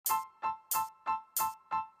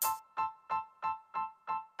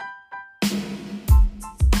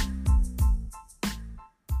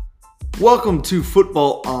Welcome to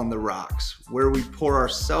Football on the Rocks, where we pour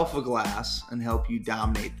ourselves a glass and help you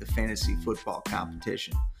dominate the fantasy football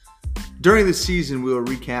competition. During the season, we will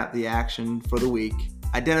recap the action for the week,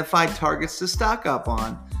 identify targets to stock up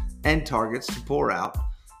on, and targets to pour out,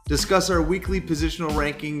 discuss our weekly positional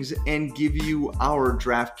rankings, and give you our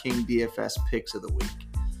DraftKings DFS picks of the week.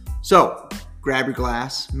 So, grab your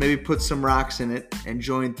glass, maybe put some rocks in it, and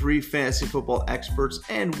join three fantasy football experts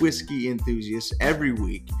and whiskey enthusiasts every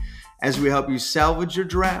week as we help you salvage your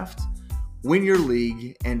draft, win your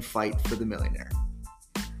league, and fight for the millionaire.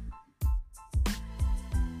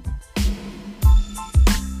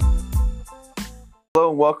 Hello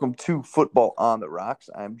and welcome to Football on the Rocks.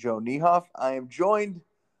 I'm Joe Niehoff. I am joined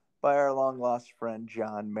by our long-lost friend,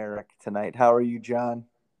 John Merrick, tonight. How are you, John?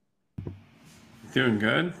 Doing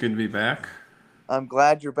good. Good to be back. I'm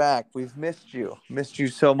glad you're back. We've missed you. Missed you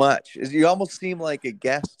so much. You almost seem like a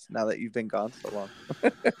guest now that you've been gone so long.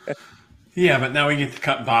 Yeah, but now we get to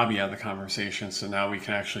cut Bobby out of the conversation, so now we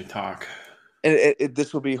can actually talk. And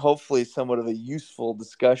this will be hopefully somewhat of a useful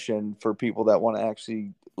discussion for people that want to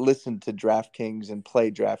actually listen to DraftKings and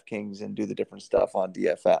play DraftKings and do the different stuff on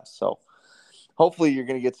DFS. So hopefully you're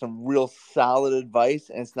going to get some real solid advice,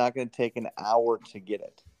 and it's not going to take an hour to get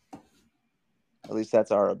it. At least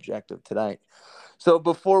that's our objective tonight. So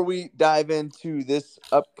before we dive into this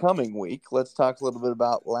upcoming week, let's talk a little bit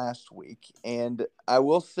about last week. And I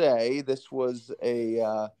will say this was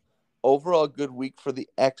a overall good week for the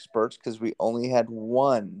experts because we only had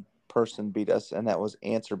one person beat us, and that was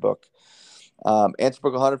Answerbook.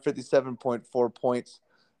 Answerbook 157.4 points.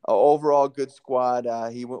 Overall good squad.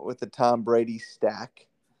 He went with the Tom Brady stack.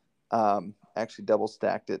 Actually double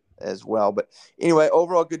stacked it as well. But anyway,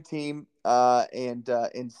 overall good team. And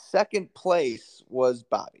in second place was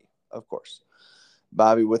Bobby, of course.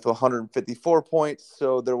 Bobby with 154 points.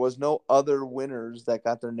 So there was no other winners that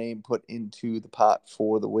got their name put into the pot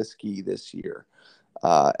for the whiskey this year,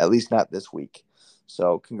 at least not this week.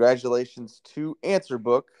 So congratulations to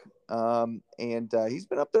Answerbook. And he's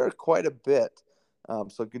been up there quite a bit.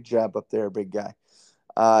 So good job up there, big guy.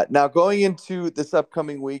 Now, going into this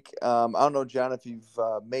upcoming week, I don't know, John, if you've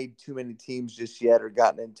made too many teams just yet or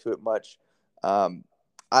gotten into it much.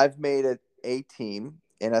 I've made a team,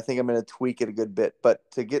 and I think I'm going to tweak it a good bit.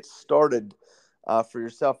 But to get started for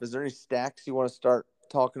yourself, is there any stacks you want to start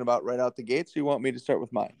talking about right out the gates, or you want me to start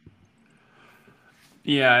with mine?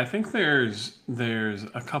 Yeah, I think there's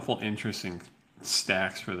a couple interesting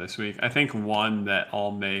stacks for this week. I think one that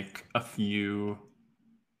I'll make a few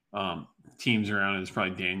teams around is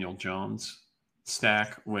probably Daniel Jones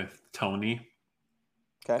stack with Tony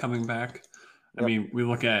coming back. Yep. I mean, we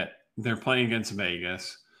look at they're playing against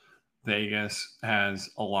Vegas. Vegas has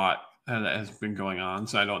a lot that has been going on,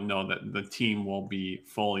 so I don't know that the team will be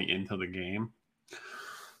fully into the game.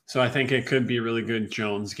 So I think it could be really good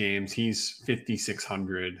Jones games. He's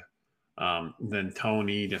 5,600. Then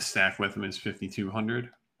Tony to stack with him is 5,200.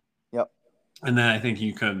 Yep. And then I think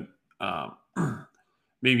you could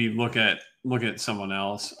maybe look at someone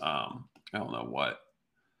else. I don't know what.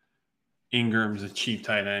 Ingram's a cheap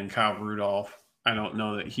tight end. Kyle Rudolph. I don't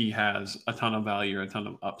know that he has a ton of value or a ton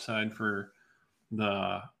of upside for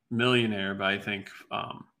the millionaire, but I think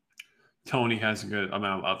Tony has a good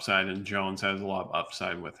amount of upside, and Jones has a lot of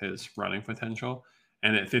upside with his running potential.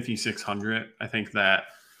 And at 5,600, I think that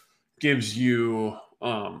gives you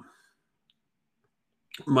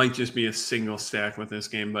might just be a single stack with this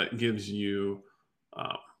game, but gives you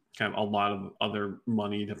kind of a lot of other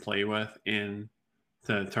money to play with in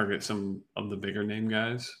to target some of the bigger name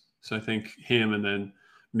guys. So I think him, and then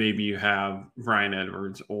maybe you have Bryan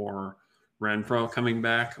Edwards or Renfro coming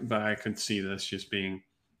back, but I could see this just being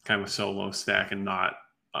kind of a solo stack and not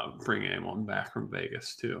bring anyone back from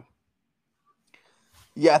Vegas too.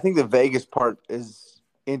 Yeah, I think the Vegas part is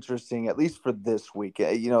interesting, at least for this week.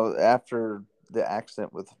 After the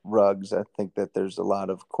accident with Ruggs, I think that there's a lot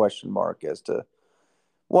of question mark as to,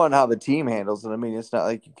 one, how the team handles it. I mean, it's not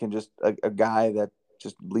like you can just a guy that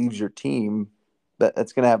just leaves your team,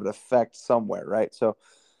 that's going to have an effect somewhere, right? So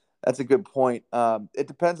that's a good point. It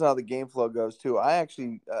depends on how the game flow goes too. I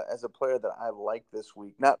actually, as a player that I like this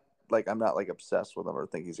week, not like I'm not like obsessed with him or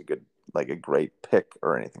think he's a great pick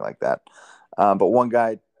or anything like that. But one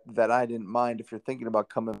guy that I didn't mind, if you're thinking about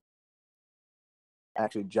coming,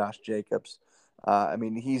 actually Josh Jacobs. I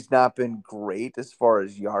mean, he's not been great as far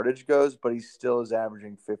as yardage goes, but he still is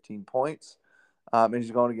averaging 15 points. And he's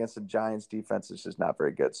going against the Giants defense, that's just not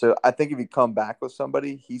very good. So I think if you come back with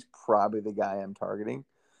somebody, he's probably the guy I'm targeting.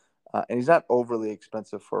 And he's not overly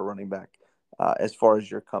expensive for a running back as far as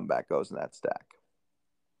your comeback goes in that stack.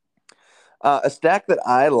 A stack that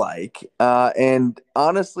I like, and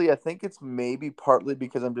honestly, I think it's maybe partly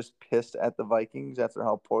because I'm just pissed at the Vikings after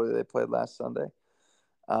how poorly they played last Sunday.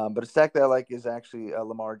 But a stack that I like is actually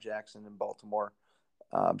Lamar Jackson in Baltimore.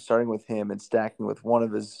 Starting with him and stacking with one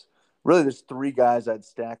of his. Really, there's three guys I'd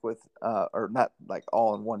stack with, or not like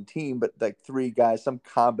all in one team, but like three guys, some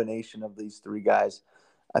combination of these three guys,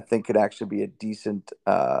 I think could actually be a decent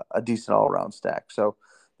all around stack. So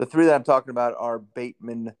the three that I'm talking about are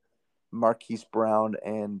Bateman, Marquise Brown,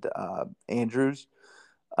 and Andrews.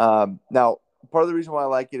 Now, part of the reason why I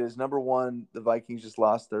like it is number one, the Vikings just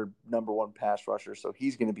lost their number one pass rusher, so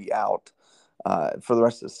he's going to be out for the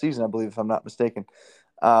rest of the season, I believe, if I'm not mistaken.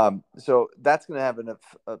 So that's going to have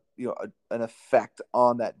an effect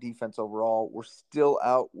on that defense overall. We're still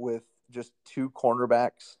out with just two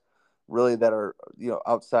cornerbacks, really, that are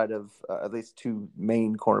outside of at least two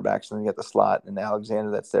main cornerbacks, and then you got the slot and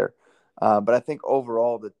Alexander that's there. But I think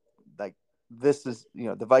overall that like this is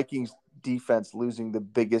the Vikings defense losing the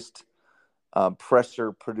biggest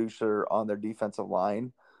pressure producer on their defensive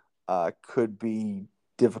line could be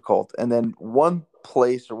difficult. And then one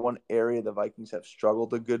place or one area the Vikings have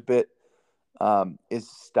struggled a good bit is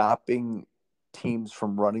stopping teams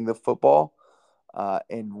from running the football.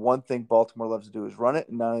 And one thing Baltimore loves to do is run it,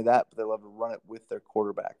 and not only that, but they love to run it with their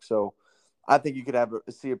quarterback. So I think you could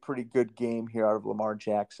see a pretty good game here out of Lamar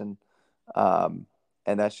Jackson.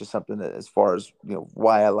 And that's just something that, as far as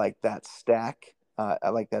why I like that stack, I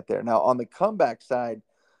like that there. Now on the comeback side,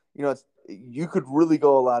 you could really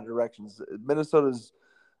go a lot of directions. Minnesota's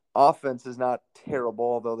offense is not terrible,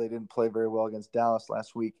 although they didn't play very well against Dallas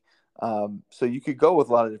last week. So you could go with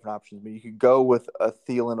a lot of different options. I mean, you could go with a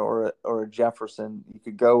Thielen or a Jefferson. You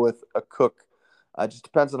could go with a Cook. It just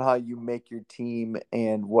depends on how you make your team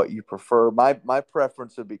and what you prefer. My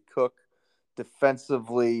preference would be Cook.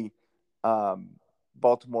 Defensively,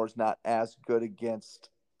 Baltimore's not as good against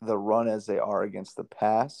the run as they are against the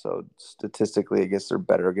pass. So statistically, I guess they're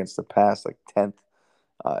better against the pass, like 10th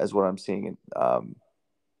is what I'm seeing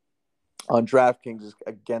on DraftKings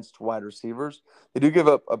against wide receivers. They do give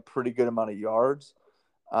up a pretty good amount of yards,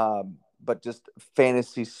 but just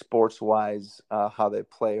fantasy sports wise, how they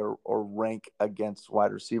play or rank against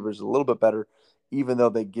wide receivers a little bit better, even though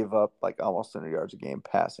they give up like almost 100 yards a game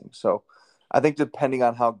passing. So I think depending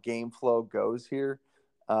on how game flow goes here,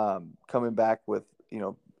 coming back with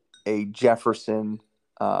a Jefferson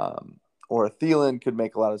or a Thielen could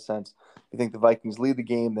make a lot of sense. If you think the Vikings lead the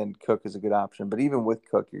game, then Cook is a good option. But even with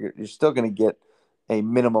Cook, you're still going to get a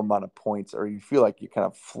minimum amount of points, or you feel like your kind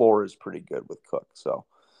of floor is pretty good with Cook. So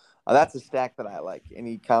that's a stack that I like.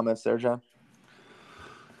 Any comments there, John?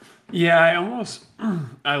 Yeah,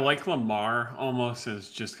 I like Lamar almost as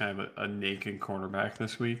just kind of a naked quarterback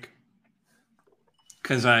this week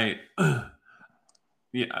because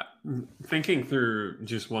yeah, thinking through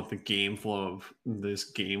just what the game flow of this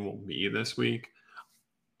game will be this week,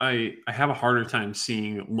 I have a harder time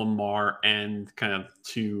seeing Lamar and kind of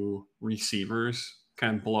two receivers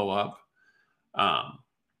kind of blow up. Um,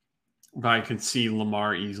 but I could see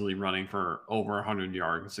Lamar easily running for over 100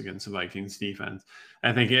 yards against the Vikings defense.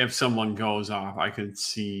 I think if someone goes off, I could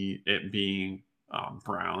see it being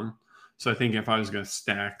Brown. So I think if I was going to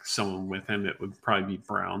stack someone with him, it would probably be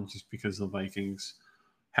Brown, just because the Vikings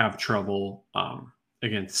have trouble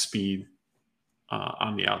against speed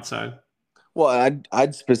on the outside. Well,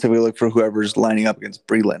 I'd specifically look for whoever's lining up against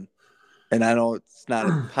Breland. And I know it's not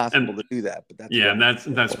impossible to do that, but that's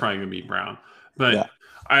that's probably going to be Brown. But yeah.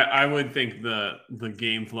 I would think the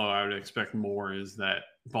game flow I would expect more is that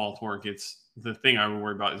Baltimore gets – the thing I would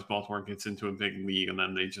worry about is Baltimore gets into a big lead and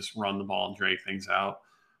then they just run the ball and drag things out,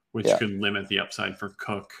 which could limit the upside for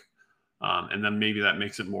Cook. And then maybe that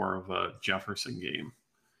makes it more of a Jefferson game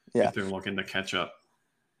if they're looking to catch up.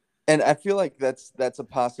 And I feel like that's a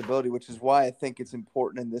possibility, which is why I think it's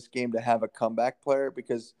important in this game to have a comeback player,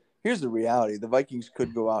 because here's the reality. The Vikings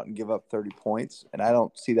could go out and give up 30 points, and I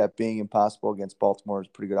don't see that being impossible against Baltimore's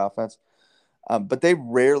pretty good offense. But they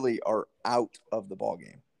rarely are out of the ball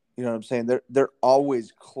game. You know what I'm saying? They're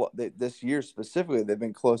always close. This year specifically, they've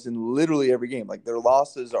been close in literally every game. Like their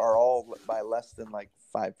losses are all by less than like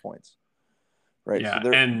 5 points, right? Yeah, so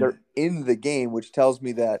they're in the game, which tells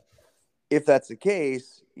me that if that's the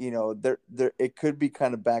case, it could be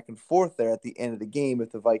kind of back and forth there at the end of the game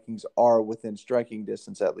if the Vikings are within striking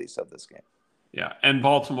distance at least of this game. Yeah, and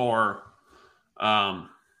Baltimore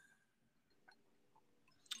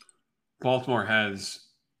has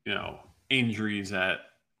injuries at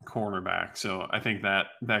cornerback, so I think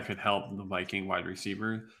that could help the Viking wide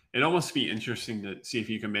receiver. It'd almost be interesting to see if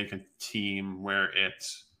you can make a team where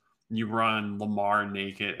it's you run Lamar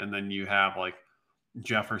naked and then you have like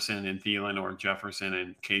Jefferson and Thielen or Jefferson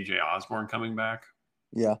and KJ Osborne coming back.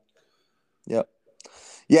 Yeah. Yep.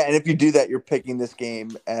 Yeah, and if you do that, you're picking this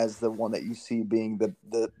game as the one that you see being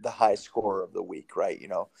the high scorer of the week, right?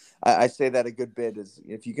 I say that a good bit is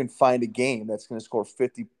if you can find a game that's going to score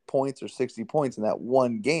 50 points or 60 points in that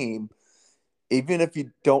one game, even if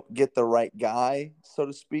you don't get the right guy, so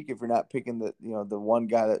to speak, if you're not picking the one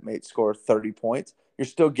guy that may score 30 points, you're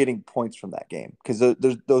still getting points from that game because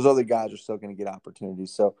those other guys are still going to get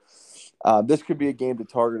opportunities. So this could be a game to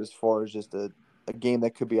target as far as just a game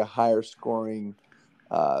that could be a higher scoring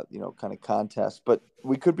kind of contest. But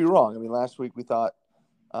we could be wrong. I mean, last week we thought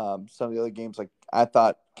some of the other games, like I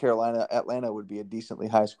thought Carolina Atlanta would be a decently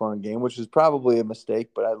high scoring game, which is probably a mistake.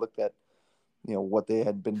 But I looked at what they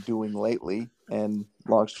had been doing lately, and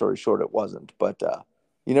long story short, it wasn't. But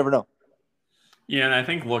you never know. Yeah, and I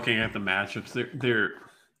think looking at the matchups, they're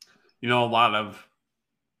a lot of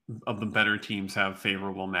the better teams have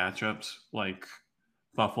favorable matchups, like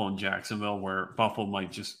Buffalo and Jacksonville, where Buffalo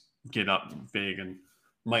might just get up big and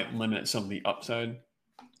might limit some of the upside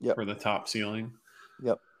Yep. for the top ceiling.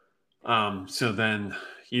 Yep. So then,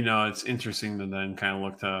 it's interesting to then kind of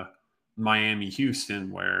look to Miami,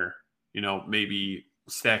 Houston, where, maybe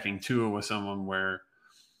stacking Tua with someone where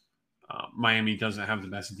Miami doesn't have the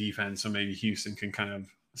best defense. So maybe Houston can kind of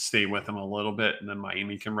stay with them a little bit, and then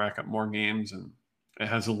Miami can rack up more games. And it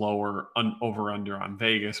has a lower over-under on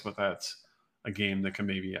Vegas, but that's a game that can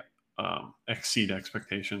maybe exceed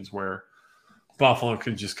expectations where Buffalo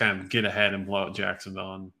could just kind of get ahead and blow out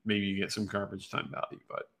Jacksonville, and maybe you get some garbage time value.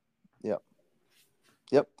 But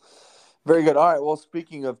Yep. Very good. All right. Well,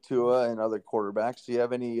 speaking of Tua and other quarterbacks, do you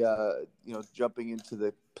have any, jumping into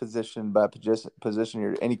the position by position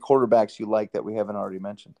here, any quarterbacks you like that we haven't already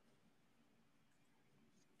mentioned?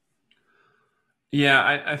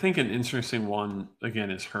 yeah, I think an interesting one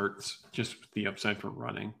again is Hurts, just the upside for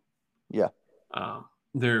running. Yeah.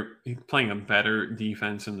 They're playing a better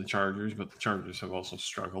defense in the Chargers, but the Chargers have also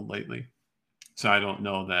struggled lately. So I don't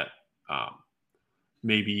know that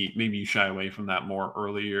maybe you shy away from that more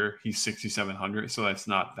earlier. He's 6,700, so that's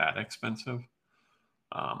not that expensive.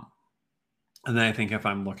 And then I think if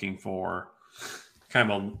I'm looking for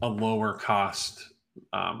kind of a lower cost,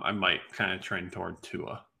 I might kind of trend toward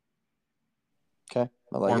Tua. Okay,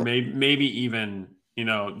 I like or it. maybe even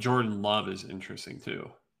Jordan Love is interesting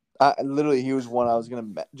too. Literally, he was one I was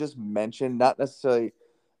going to just mention. Not necessarily.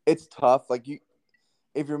 It's tough. Like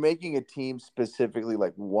if you're making a team specifically,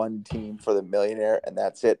 like one team for the millionaire, and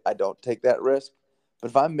that's it, I don't take that risk.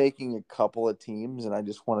 But if I'm making a couple of teams and I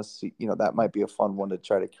just want to see, that might be a fun one to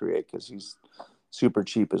try to create because he's super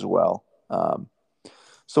cheap as well.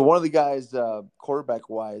 So one of the guys, quarterback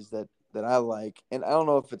wise, that I like, and I don't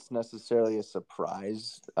know if it's necessarily a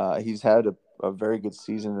surprise. He's had a very good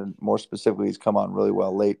season, and more specifically, he's come on really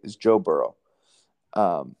well late. Is Joe Burrow.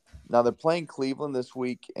 Now they're playing Cleveland this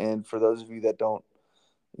week, and for those of you that don't,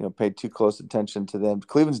 pay too close attention to them,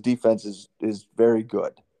 Cleveland's defense is very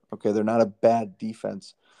good. Okay, they're not a bad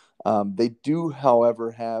defense. They do,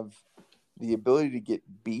 however, have the ability to get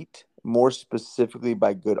beat more specifically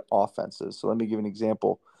by good offenses. So let me give an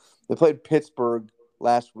example. They played Pittsburgh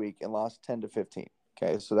last week and lost 10-15.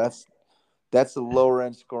 Okay, so that's the lower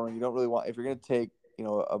end scoring. You don't really want, if you're going to take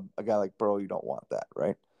a guy like Burrow, you don't want that,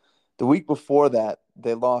 right? The week before that,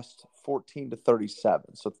 they lost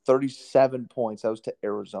 14-37, so 37 points. That was to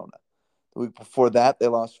Arizona. The week before that, they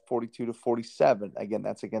lost 42-47. Again,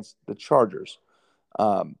 that's against the Chargers.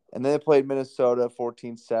 And then they played Minnesota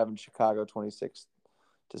 14-7, Chicago 26-6.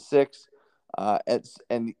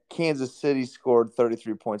 And Kansas City scored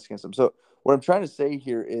 33 points against them. So what I'm trying to say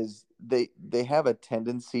here is they have a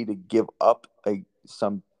tendency to give up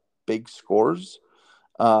some big scores.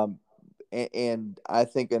 And I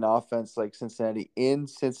think an offense like Cincinnati,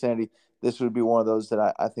 this would be one of those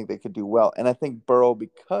that I think they could do well. And I think Burrow,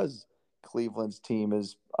 because Cleveland's team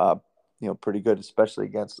is pretty good, especially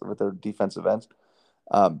with their defensive ends,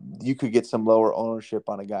 you could get some lower ownership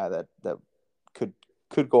on a guy that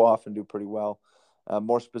could go off and do pretty well.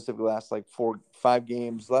 More specifically, last 5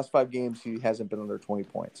 games, he hasn't been under 20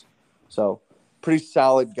 points. So pretty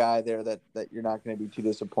solid guy there that you're not going to be too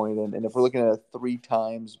disappointed in. And if we're looking at 3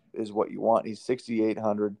 times is what you want, he's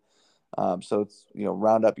 6,800. So it's,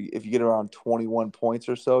 round up, if you get around 21 points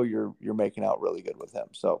or so, you're making out really good with him.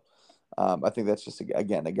 So I think that's just,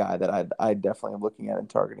 again, a guy that I definitely am looking at and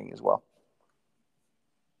targeting as well.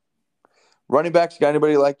 Running backs, got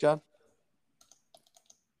anybody you like, John?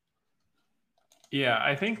 Yeah,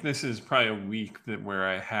 I think this is probably a week where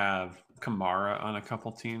I have Kamara on a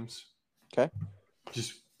couple teams. Okay.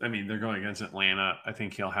 They're going against Atlanta. I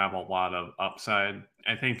think he'll have a lot of upside.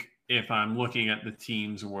 I think if I'm looking at the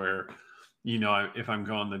teams where, if I'm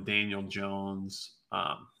going the Daniel Jones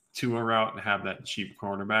Tua route and have that cheap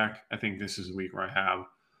quarterback, I think this is a week where I have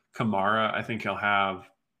Kamara. I think he'll have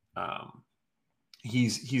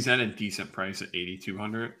he's at a decent price at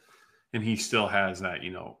 8,200, and he still has that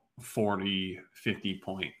 40, 50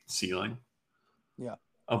 point ceiling. Yeah.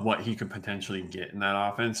 Of what he could potentially get in that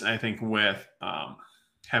offense. I think with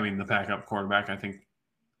having the backup quarterback,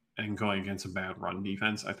 and going against a bad run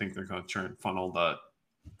defense, I think they're going to try and funnel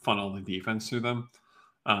the defense through them.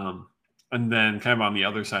 And then kind of on the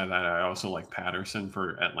other side of that, I also like Patterson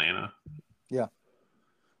for Atlanta. Yeah.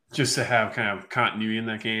 Just to have kind of continuity in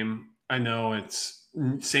that game. I know it's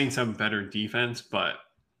Saints have better defense, but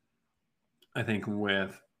I think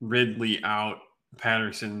with Ridley out,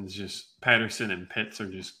 Patterson and Pitts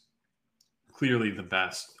are just clearly the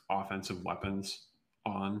best offensive weapons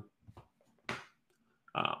on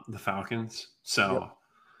the Falcons. So Yep.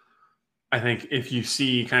 I think if you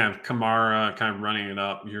see kind of Kamara kind of running it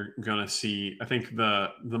up, you're going to see, I think the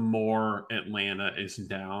more Atlanta is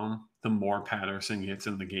down, the more Patterson gets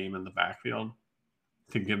in the game in the backfield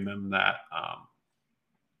to give them that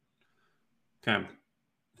kind of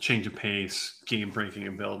change of pace, game-breaking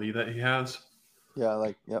ability that he has.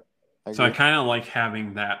 Yeah, yep. I kind of like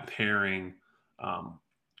having that pairing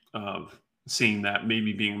of seeing that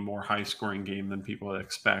maybe being a more high-scoring game than people would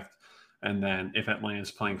expect. And then if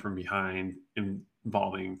Atlanta's playing from behind,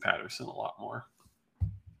 involving Patterson a lot more.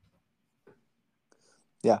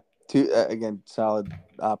 Yeah, again, solid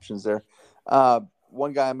options there.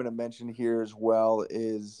 One guy I'm going to mention here as well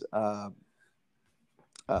is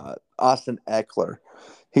Austin Eckler.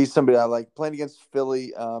 He's somebody I like playing against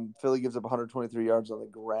Philly. Philly gives up 123 yards on the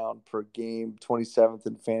ground per game, 27th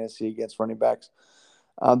in fantasy against running backs.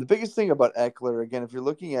 The biggest thing about Eckler, again, if you're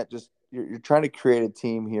looking at just you're trying to create a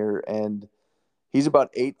team here, and he's about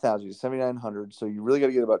 8,000, 7,900, so you really got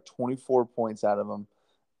to get about 24 points out of him.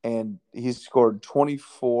 And he's scored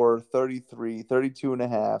 24, 33, 32 and a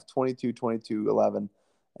half, 22, 22, 11,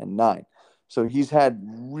 and 9. So he's had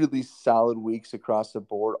really solid weeks across the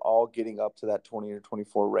board, all getting up to that 20 or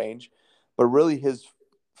 24 range. But really his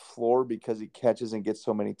floor, because he catches and gets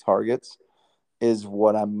so many targets, is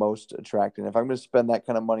what I'm most attracted. If I'm going to spend that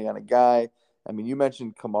kind of money on a guy, I mean, you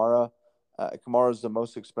mentioned Kamara. Kamara is the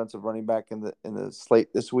most expensive running back in the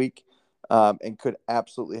slate this week, and could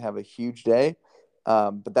absolutely have a huge day.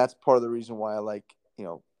 But that's part of the reason why I like,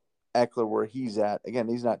 Eckler where he's at. Again,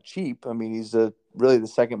 he's not cheap. I mean, he's really the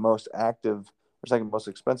second most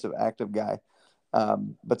expensive active guy.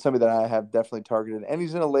 But somebody that I have definitely targeted. And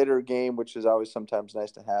he's in a later game, which is always sometimes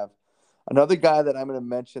nice to have. Another guy that I'm going to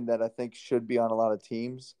mention that I think should be on a lot of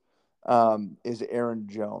teams is Aaron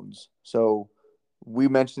Jones. So we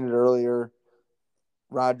mentioned it earlier.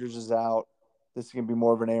 Rodgers is out. This is going to be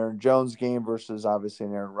more of an Aaron Jones game versus obviously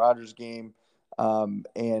an Aaron Rodgers game.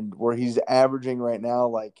 And where he's averaging right now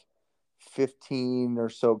like 15 or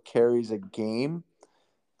so carries a game,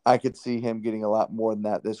 I could see him getting a lot more than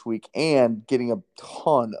that this week and getting a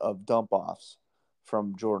ton of dump offs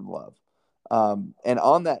from Jordan Love. And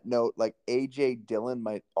on that note, like A.J. Dillon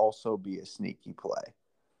might also be a sneaky play,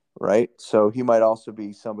 right? So he might also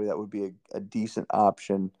be somebody that would be a decent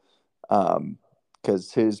option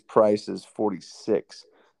because his price is 46.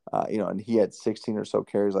 And he had 16 or so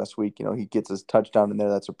carries last week. He gets his touchdown in there.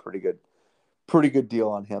 That's a pretty good deal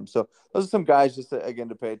on him. So those are some guys just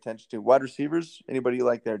to pay attention to. Wide receivers, anybody you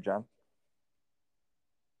like there, John?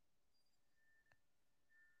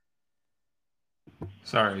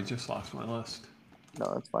 Sorry, I just lost my list.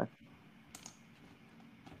 No, that's fine.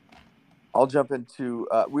 I'll jump into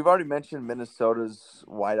we've already mentioned Minnesota's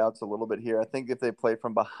wideouts a little bit here. I think if they play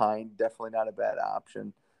from behind, definitely not a bad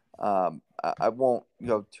option. I won't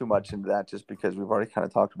go too much into that just because we've already kind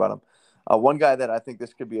of talked about him. One guy that I think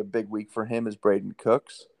this could be a big week for him is Brandon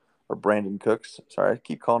Cooks. Sorry, I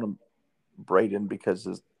keep calling him Braden because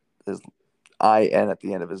his IN at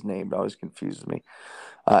the end of his name always confuses me.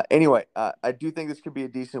 Anyway, I do think this could be a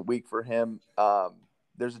decent week for him.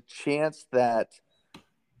 There's a chance that,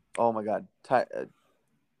 oh my God,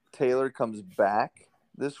 Taylor comes back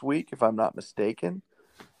this week, if I'm not mistaken,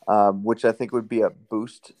 which I think would be a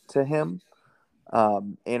boost to him.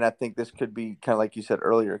 And I think this could be kind of like you said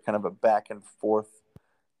earlier, kind of a back and forth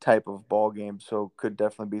type of ball game. So could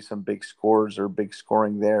definitely be some big scores or big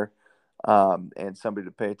scoring there. And somebody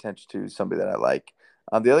to pay attention to, somebody that I like.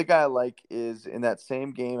 The other guy I like is in that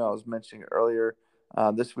same game I was mentioning earlier.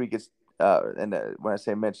 This week it's when I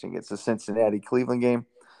say mentioning, it's the Cincinnati-Cleveland game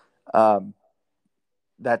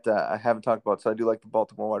that I haven't talked about. So I do like the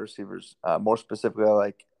Baltimore wide receivers. More specifically, I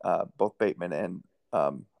like both Bateman and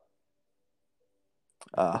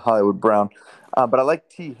Hollywood Brown. But I like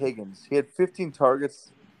T. Higgins. He had 15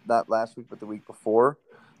 targets, not last week, but the week before.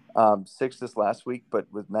 Six this last week,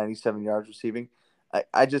 but with 97 yards receiving.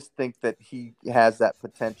 I just think that he has that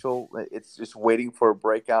potential. It's just waiting for a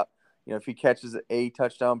breakout. If he catches a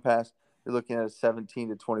touchdown pass, you're looking at a 17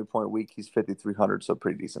 to 20 point week. He's 5,300, so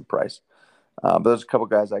pretty decent price. But there's a couple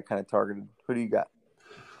guys I kind of targeted. Who do you got?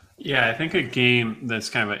 Yeah, I think a game that's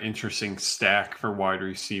kind of an interesting stack for wide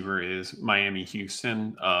receiver is Miami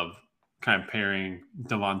Houston of kind of pairing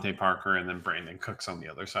Devontae Parker and then Brandon Cooks on the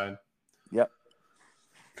other side. Yep.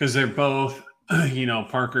 Because they're both,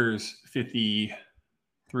 Parker's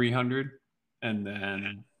 5,300 and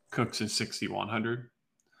then Cooks is 6,100.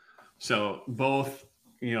 So both,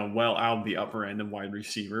 well out of the upper end of wide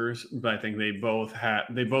receivers, but I think they both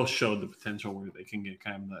showed the potential where they can get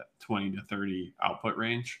kind of that 20 to 30 output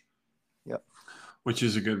range. Yep. Which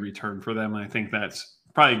is a good return for them. And I think that's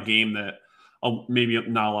probably a game that maybe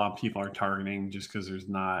not a lot of people are targeting just because there's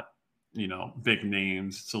not, big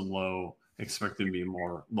names. It's a expected to be a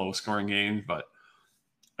more low scoring game. But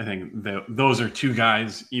I think those are two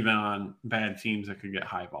guys, even on bad teams, that could get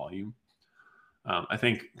high volume. I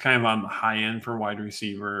think kind of on the high end for wide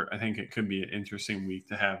receiver, I think it could be an interesting week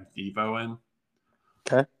to have Debo in.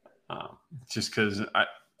 Okay. Just because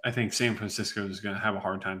I think San Francisco is going to have a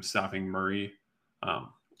hard time stopping Murray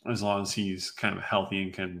as long as he's kind of healthy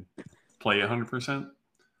and can play 100%.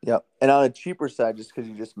 Yep. And on a cheaper side, just because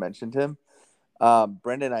you just mentioned him,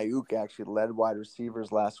 Brendan Ayuk actually led wide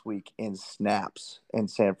receivers last week in snaps in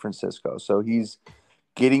San Francisco. So he's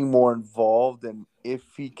getting more involved. And if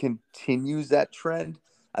he continues that trend,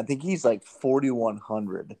 I think he's like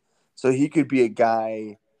 4,100. So he could be a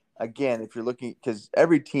guy, again, if you're looking, because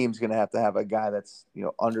every team's going to have a guy that's,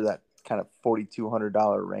 under that kind of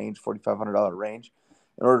 $4,200 range, $4,500 range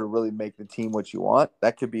in order to really make the team what you want.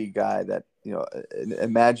 That could be a guy that,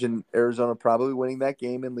 imagine Arizona probably winning that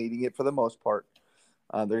game and leading it for the most part.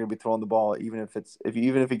 They're going to be throwing the ball, even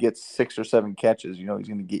if he gets 6 or 7 catches, he's going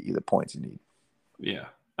to get you the points you need. Yeah,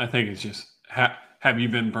 I think it's just have you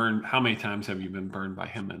been burned? How many times have you been burned by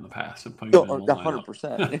him in the past?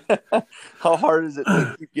 100%. How hard is it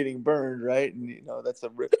to keep getting burned, right? And that's a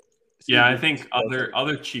rip. Yeah, I think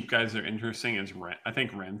other cheap guys that are interesting is I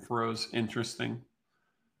think Renfro's interesting.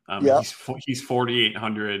 Yeah, he's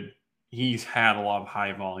 4,800. He's had a lot of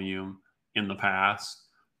high volume in the past,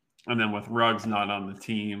 and then with Ruggs not on the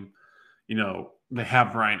team, they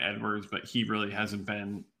have Bryan Edwards, but he really hasn't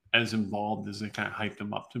been as involved as they kind of hyped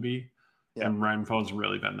him up to be. Yep. And Renfro's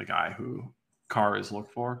really been the guy who Carr has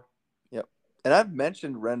looked for. Yep. And I've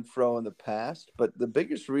mentioned Renfro in the past, but the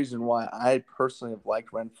biggest reason why I personally have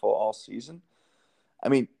liked Renfro all season, I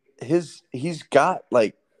mean, he's got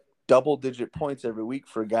like double-digit points every week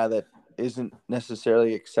for a guy that isn't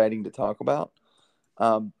necessarily exciting to talk about.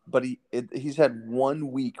 But he's had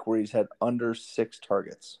 1 week where he's had under 6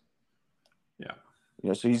 targets. Yeah.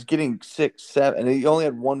 So he's getting 6, 7, and he only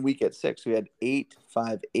had 1 week at 6. So he had 8,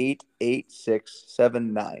 5, 8, 8, 6,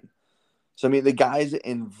 7, 9. So, I mean, the guy's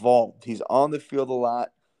involved. He's on the field a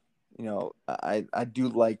lot. I do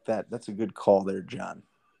like that. That's a good call there, John.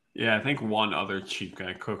 Yeah, I think one other cheap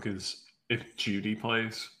guy, Cook, is if Judy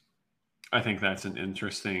plays. I think that's an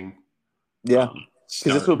interesting because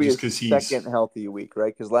this will be his second healthy week,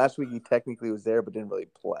 right? Because last week he technically was there but didn't really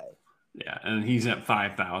play. Yeah, and he's at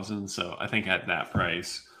 5,000, so I think at that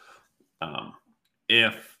price,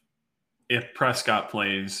 if Prescott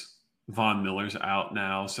plays, Von Miller's out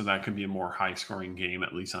now, so that could be a more high-scoring game,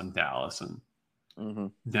 at least on Dallas,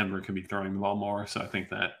 and Denver could be throwing the ball more. So I think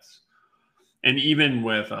that's, and even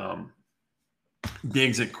with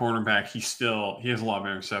Diggs at cornerback, he has a lot of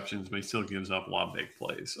interceptions, but he still gives up a lot of big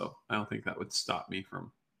plays. So I don't think that would stop me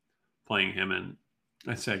from playing him, and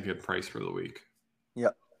I'd say a good price for the week.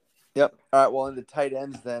 Yep. All right. Well, in the tight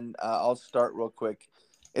ends, then I'll start real quick.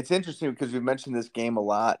 It's interesting because we've mentioned this game a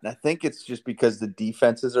lot, and I think it's just because the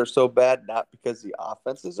defenses are so bad, not because the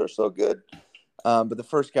offenses are so good. But the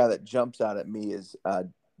first guy that jumps out at me is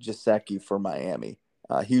Gesicki for Miami.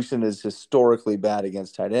 Houston is historically bad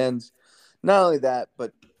against tight ends. Not only that,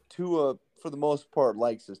 but Tua, for the most part,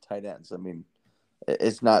 likes his tight ends. I mean,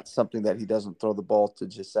 it's not something that he doesn't throw the ball to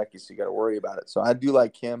Gesicki, so you got to worry about it. So I do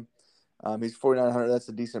like him. He's 4,900. That's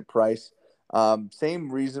a decent price.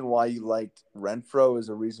 Same reason why you liked Renfro is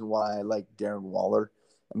a reason why I like Darren Waller.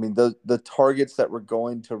 I mean, the targets that were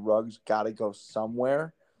going to Ruggs got to go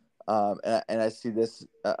somewhere. And I see this,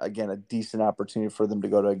 again, a decent opportunity for them to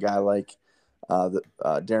go to a guy like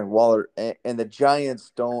Darren Waller. And the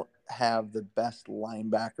Giants don't have the best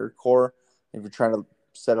linebacker core. If you're trying to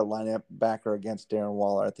set a linebacker against Darren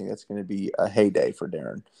Waller, I think that's going to be a heyday for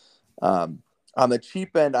Darren. On the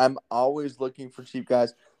cheap end, I'm always looking for cheap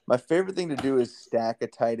guys. My favorite thing to do is stack a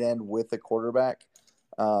tight end with a quarterback.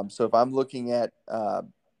 So if I'm looking at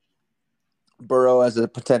Burrow as a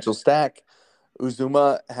potential stack,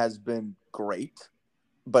 Uzuma has been great,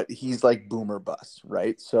 but he's like boomer bust,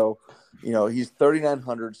 right? So, he's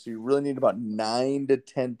 3,900. So you really need about 9 to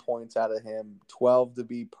 10 points out of him, 12 to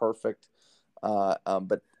be perfect.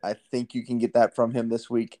 But I think you can get that from him this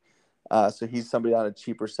week. So he's somebody on a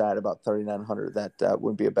cheaper side, about 3,900. That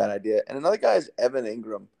wouldn't be a bad idea. And another guy is Evan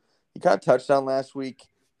Ingram. He caught a touchdown last week.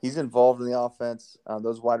 He's involved in the offense.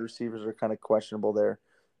 Those wide receivers are kind of questionable there.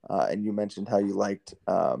 And you mentioned how you liked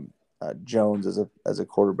Jones as a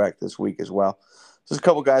quarterback this week as well. So there's a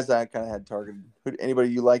couple guys that I kind of had targeted. Anybody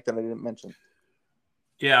you like that I didn't mention?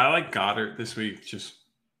 Yeah, I like Goddard this week, just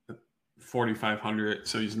 4,500.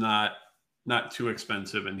 So he's not too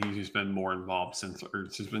expensive, and he's just been more involved since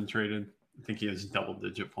Ertz has been traded. I think he has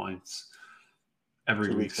double-digit points every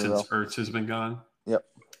 2 week weeks in a since row. Ertz has been gone. Yep.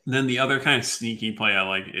 Then the other kind of sneaky play I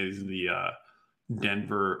like is the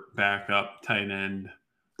Denver backup tight end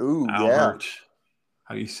Ooh, yeah. Albert.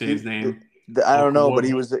 How do you say his name? I don't know, but I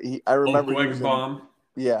remember he was in. Okwegbaum.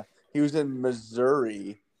 Yeah, he was in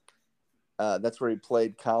Missouri. That's where he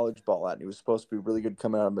played college ball at. And he was supposed to be really good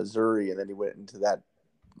coming out of Missouri, and then he went into that,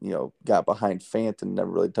 got behind Fant and never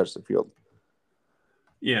really touched the field.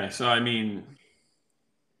 Yeah, so I mean,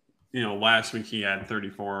 last week he had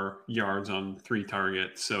 34 yards on 3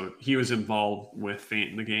 targets, so he was involved with Fant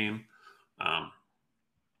in the game,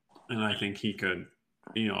 and I think he could,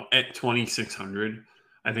 at 2,600.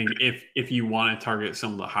 I think if you want to target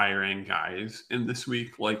some of the higher end guys in this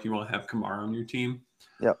week, like you want to have Kamara on your team,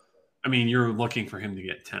 Yep. I mean, you're looking for him to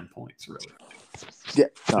get 10 points, really. Yeah.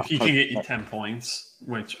 No, if he can get you 10 points,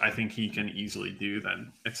 which I think he can easily do,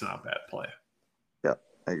 then it's not a bad play. Yeah,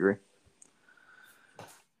 I agree.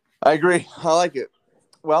 I like it.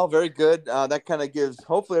 Well, very good. That kind of gives.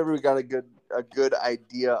 Hopefully, everybody got a good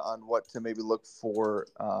idea on what to maybe look for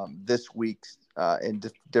this week in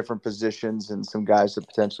different positions and some guys to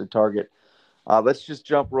potentially target. Let's just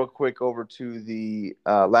jump real quick over to the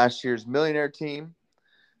last year's millionaire team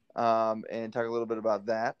and talk a little bit about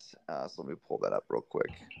that. So let me pull that up real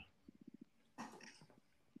quick.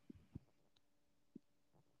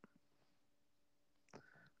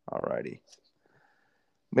 All righty.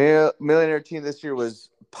 Millionaire team this year was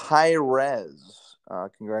Pyrez.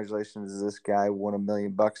 Congratulations, this guy won $1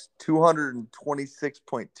 million,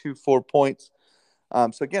 226.24 points. So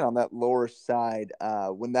again, on that lower side,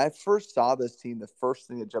 when I first saw this team, the first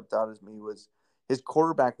thing that jumped out at me was his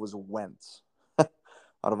quarterback was Wentz.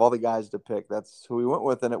 Out of all the guys to pick, that's who he went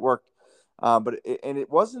with, and it worked. But it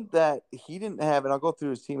wasn't that he didn't have, and I'll go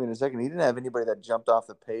through his team in a second. He didn't have anybody that jumped off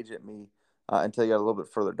the page at me until you got a little bit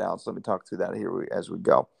further down. So let me talk through that here as we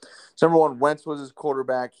go. So number one, Wentz was his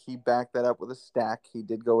quarterback. He backed that up with a stack. He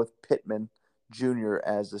did go with Pittman Jr.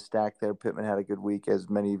 as a stack there. Pittman had a good week, as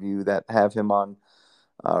many of you that have him on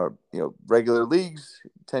regular leagues.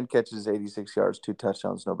 10 catches, 86 yards, 2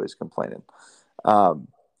 touchdowns. Nobody's complaining.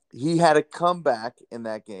 He had a comeback in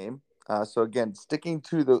that game. So again, sticking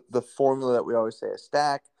to the formula that we always say, a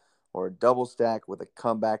stack or a double stack with a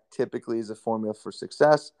comeback typically is a formula for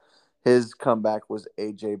success. His comeback was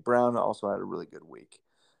A.J. Brown, also had a really good week.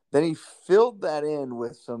 Then he filled that in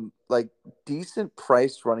with some decent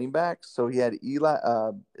priced running backs. So he had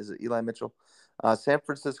Eli Mitchell, San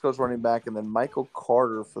Francisco's running back, and then Michael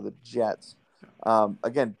Carter for the Jets.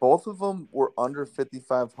 Again, both of them were under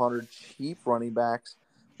 5,500, cheap running backs,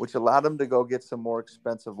 which allowed him to go get some more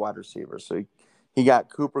expensive wide receivers. So he got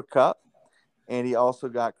Cooper Kupp, and he also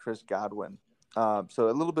got Chris Godwin. So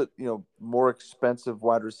a little bit, more expensive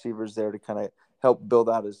wide receivers there to kind of help build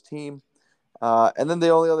out his team. And then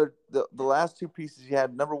the last two pieces he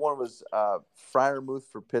had, number one was Freiermuth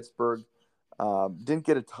for Pittsburgh. Didn't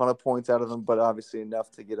get a ton of points out of him, but obviously enough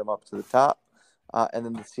to get him up to the top. And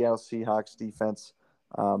then the Seattle Seahawks defense,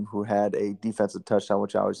 who had a defensive touchdown,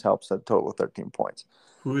 which always helps, a total of 13 points.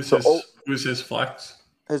 Who's his flex?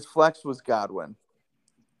 His flex was Godwin.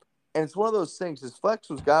 And it's one of those things. His flex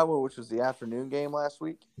was Godwin, which was the afternoon game last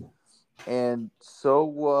week. And so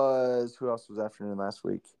was – who else was afternoon last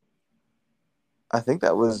week? I think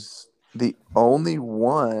that was the only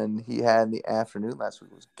one he had in the afternoon last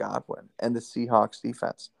week was Godwin and the Seahawks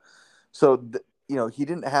defense. So, he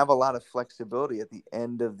didn't have a lot of flexibility at the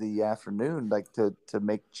end of the afternoon, to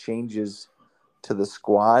make changes to the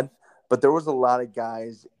squad. But there was a lot of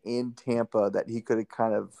guys in Tampa that he could have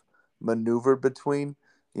kind of maneuvered between.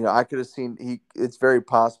 I could have seen it's very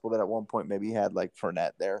possible that at one point maybe he had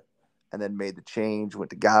Fournette there and then made the change, went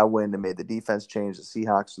to Godwin and made the defense change, the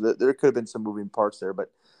Seahawks. So there could have been some moving parts there,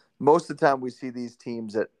 but most of the time we see these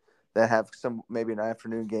teams that have some maybe an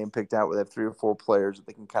afternoon game picked out where they have 3 or 4 players that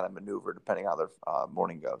they can kind of maneuver depending on how their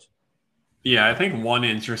morning goes. Yeah, I think one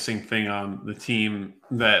interesting thing on the team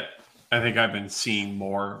that I think I've been seeing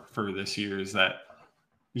more for this year is that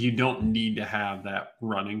you don't need to have that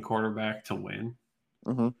running quarterback to win,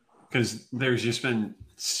 because there's just been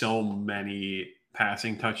so many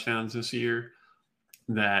passing touchdowns this year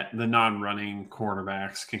that the non-running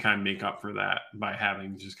quarterbacks can kind of make up for that by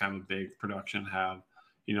having just kind of a big production, have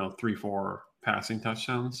 3-4 passing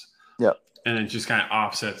touchdowns. Yep. And it just kind of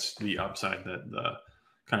offsets the upside that the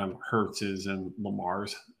kind of Hurtses and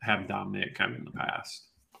Lamars have dominated kind of in the past.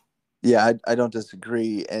 Yeah, I don't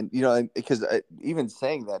disagree. And, because even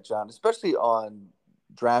saying that, John, especially on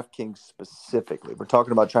DraftKings specifically, we're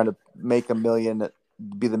talking about trying to make $1 million,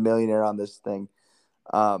 be the millionaire on this thing.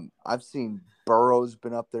 I've seen Burrow's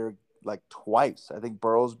been up there like twice. I think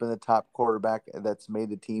Burrow's been the top quarterback that's made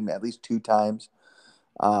the team at least 2 times.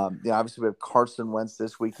 Obviously we have Carson Wentz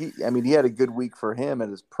this week. He had a good week for him, and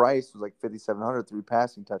his price was like 5,700, 3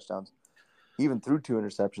 passing touchdowns. He even threw 2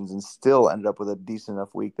 interceptions and still ended up with a decent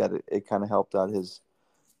enough week that it kind of helped out his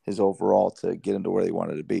overall to get into where he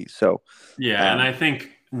wanted to be. So yeah, and I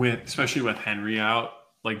think especially with Henry out,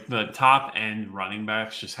 like the top end running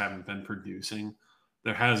backs just haven't been producing.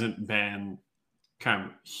 There hasn't been kind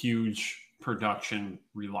of huge production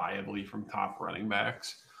reliably from top running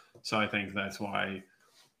backs. So I think that's why,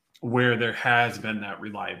 where there has been that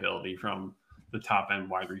reliability from the top end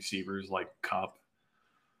wide receivers like Kupp.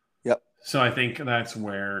 Yep. So I think that's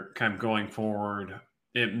where kind of going forward,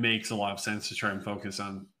 it makes a lot of sense to try and focus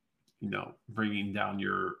on, bringing down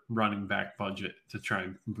your running back budget to try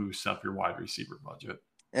and boost up your wide receiver budget.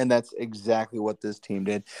 And that's exactly what this team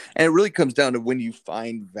did. And it really comes down to when you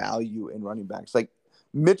find value in running backs. Like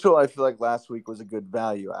Mitchell, I feel like last week was a good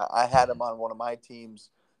value. I had him on one of my teams.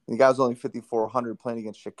 The guy was only 5,400 playing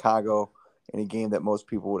against Chicago in a game that most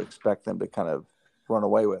people would expect them to kind of run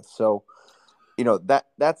away with. So,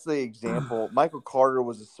 that's the example. Michael Carter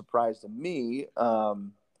was a surprise to me.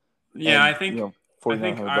 I think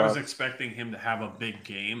I was expecting him to have a big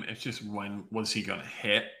game. It's just, when was he going to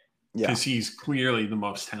hit? Because he's clearly the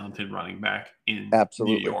most talented running back in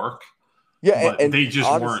New York. Yeah, but and they just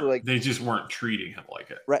honestly, they just weren't treating him like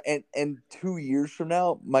it. Right, and 2 years from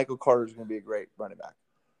now, Michael Carter is going to be a great running back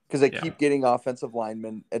because they keep getting offensive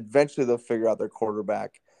linemen. Eventually, they'll figure out their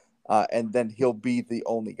quarterback, and then he'll be the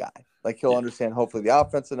only guy. Like he'll understand hopefully the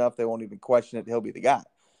offense enough; they won't even question it. He'll be the guy,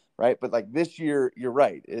 right? But like this year, you're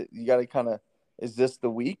right. You got to kind of, is this the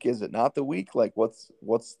week? Is it not the week? Like what's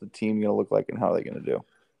the team going to look like, and how are they going to do?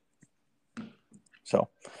 So,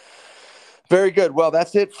 very good. Well,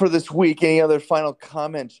 that's it for this week. Any other final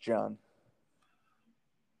comments, John?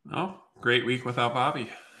 Oh, great week without Bobby.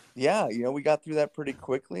 Yeah, we got through that pretty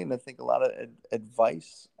quickly, and I think a lot of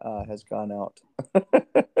advice has gone out.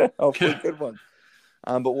 Hopefully, good one.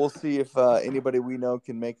 But we'll see if anybody we know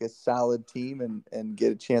can make a solid team and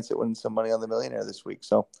get a chance at winning some money on the Millionaire this week.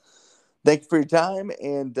 So, thank you for your time,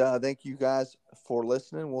 and thank you guys for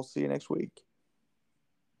listening. We'll see you next week.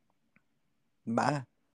 Bye.